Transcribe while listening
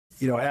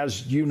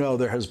as you know,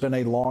 there has been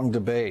a long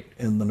debate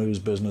in the news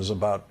business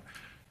about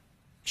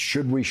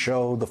should we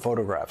show the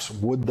photographs?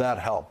 Would that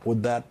help?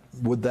 Would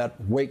that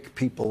wake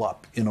people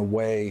up in a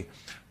way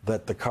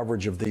that the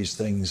coverage of these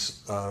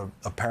things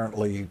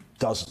apparently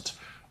doesn't?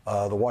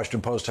 The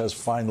Washington Post has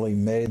finally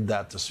made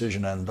that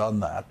decision and done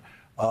that.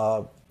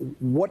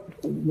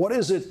 What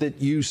is it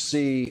that you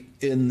see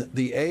in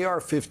the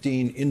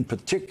AR-15 in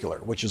particular,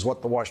 which is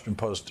what the Washington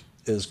Post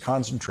is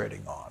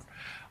concentrating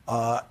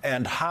on,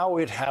 and how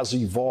it has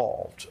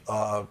evolved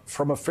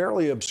from a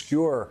fairly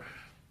obscure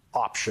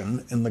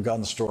option in the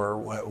gun store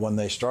when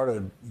they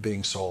started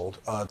being sold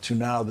to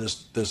now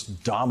this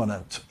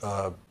dominant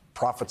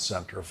profit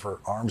center for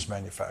arms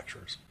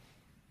manufacturers?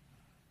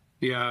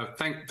 Yeah,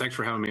 thanks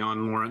for having me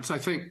on, Lawrence. I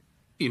think,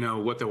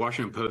 what the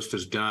Washington Post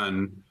has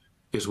done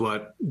is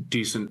what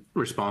decent,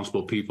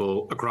 responsible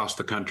people across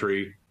the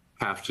country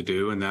have to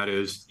do. And that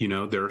is,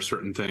 there are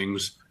certain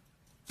things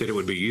that it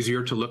would be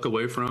easier to look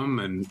away from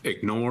and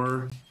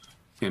ignore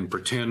and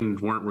pretend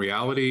weren't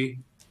reality.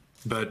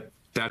 But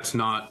that's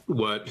not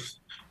what,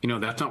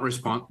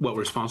 what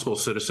responsible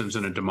citizens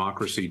in a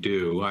democracy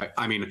do.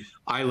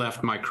 I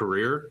left my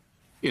career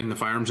in the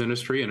firearms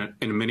industry, and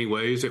in many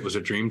ways it was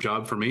a dream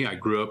job for me. I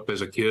grew up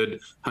as a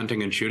kid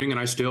hunting and shooting, and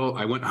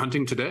I went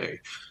hunting today,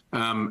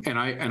 and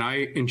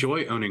I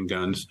enjoy owning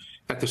guns.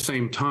 At the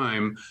same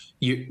time,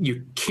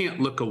 you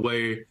can't look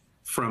away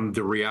from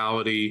the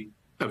reality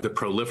of the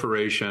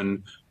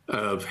proliferation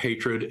of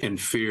hatred and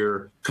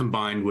fear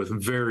combined with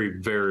very,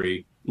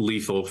 very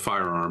lethal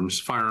firearms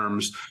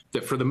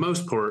that for the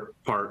most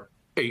part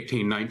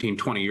 18, 19,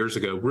 20 years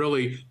ago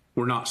really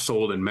were not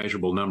sold in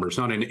measurable numbers,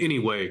 not in any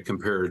way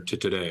compared to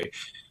today.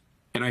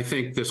 And I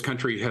think this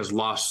country has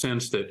lost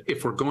sense that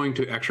if we're going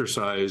to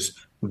exercise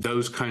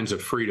those kinds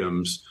of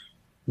freedoms,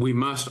 we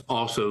must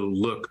also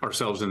look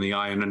ourselves in the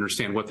eye and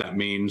understand what that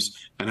means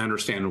and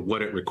understand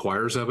what it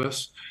requires of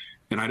us.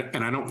 And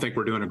I don't think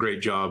we're doing a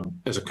great job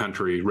as a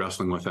country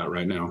wrestling with that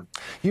right now.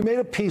 You made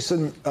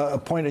a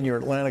point in your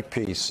Atlantic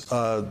piece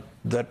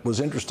that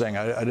was interesting.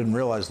 I didn't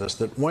realize this,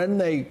 that when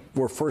they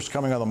were first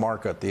coming on the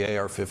market, the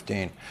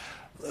AR-15,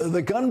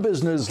 the gun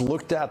business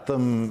looked at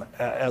them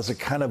as a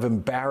kind of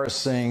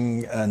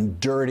embarrassing and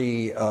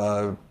dirty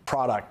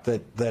product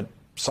that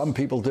some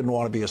people didn't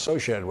want to be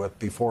associated with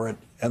before it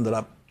ended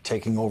up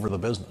taking over the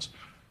business.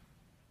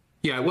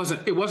 Yeah,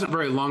 it wasn't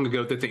very long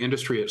ago that the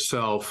industry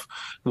itself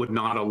would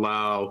not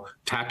allow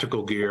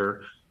tactical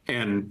gear,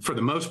 and for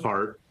the most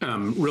part,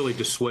 really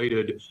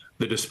dissuaded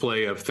the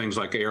display of things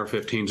like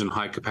AR-15s and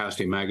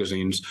high-capacity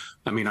magazines.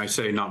 I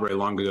say not very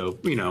long ago,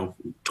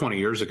 20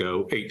 years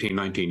ago, 18,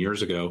 19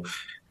 years ago.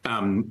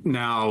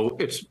 Now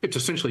it's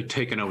essentially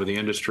taken over the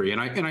industry, and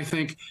I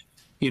think,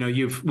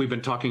 we've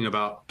been talking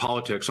about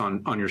politics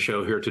on your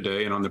show here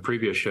today and on the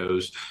previous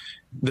shows.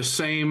 The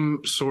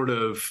same sort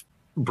of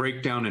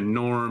breakdown in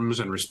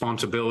norms and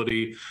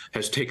responsibility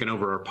has taken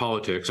over our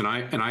politics, and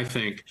I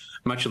think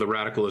much of the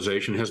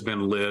radicalization has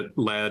been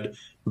led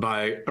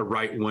by a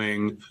right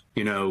wing,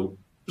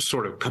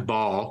 sort of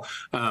cabal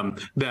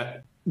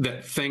that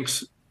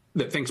thinks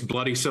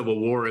bloody civil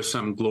war is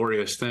some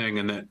glorious thing,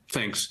 and that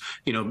thinks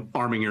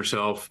arming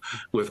yourself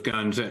with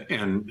guns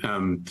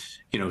and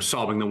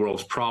solving the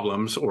world's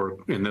problems, or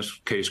in this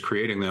case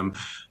creating them,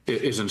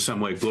 is in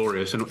some way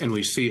glorious, and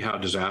we see how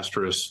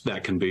disastrous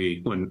that can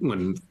be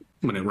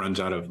when it runs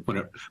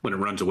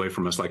away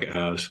from us like it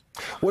has.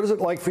 What is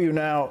it like for you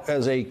now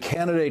as a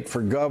candidate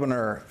for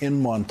governor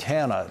in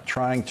Montana,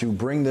 trying to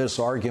bring this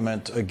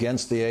argument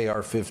against the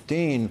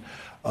AR-15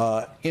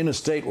 in a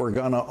state where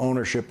gun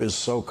ownership is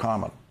so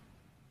common?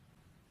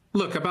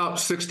 Look, about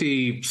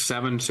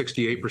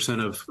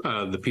 68%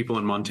 of the people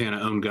in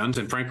Montana own guns,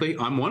 and frankly,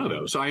 I'm one of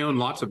those. I own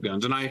lots of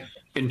guns, and I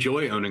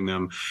enjoy owning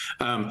them.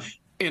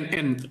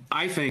 And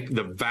I think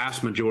the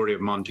vast majority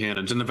of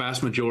Montanans and the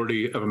vast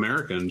majority of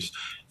Americans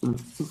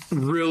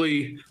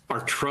really are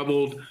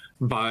troubled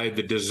by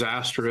the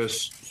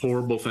disastrous,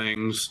 horrible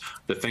things,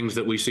 the things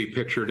that we see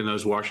pictured in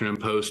those Washington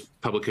Post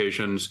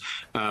publications.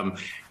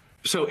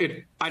 So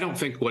I don't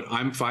think what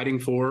I'm fighting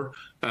for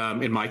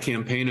in my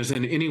campaign is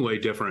in any way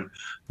different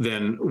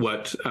than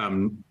what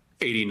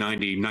 80,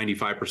 90,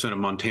 95% of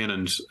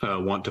Montanans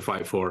want to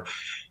fight for.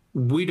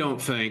 We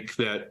don't think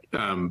that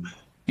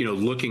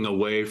looking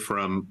away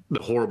from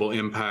the horrible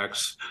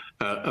impacts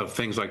of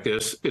things like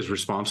this is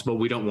responsible.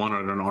 We don't want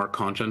it on our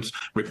conscience.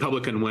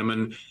 Republican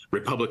women,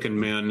 Republican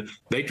men,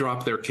 they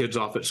drop their kids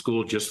off at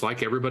school just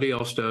like everybody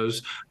else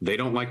does. They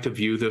don't like to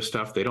view this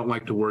stuff. They don't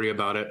like to worry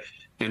about it.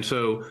 And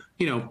so,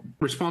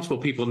 responsible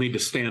people need to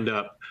stand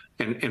up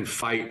and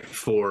fight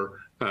for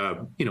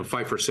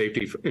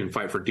safety and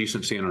fight for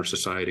decency in our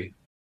society.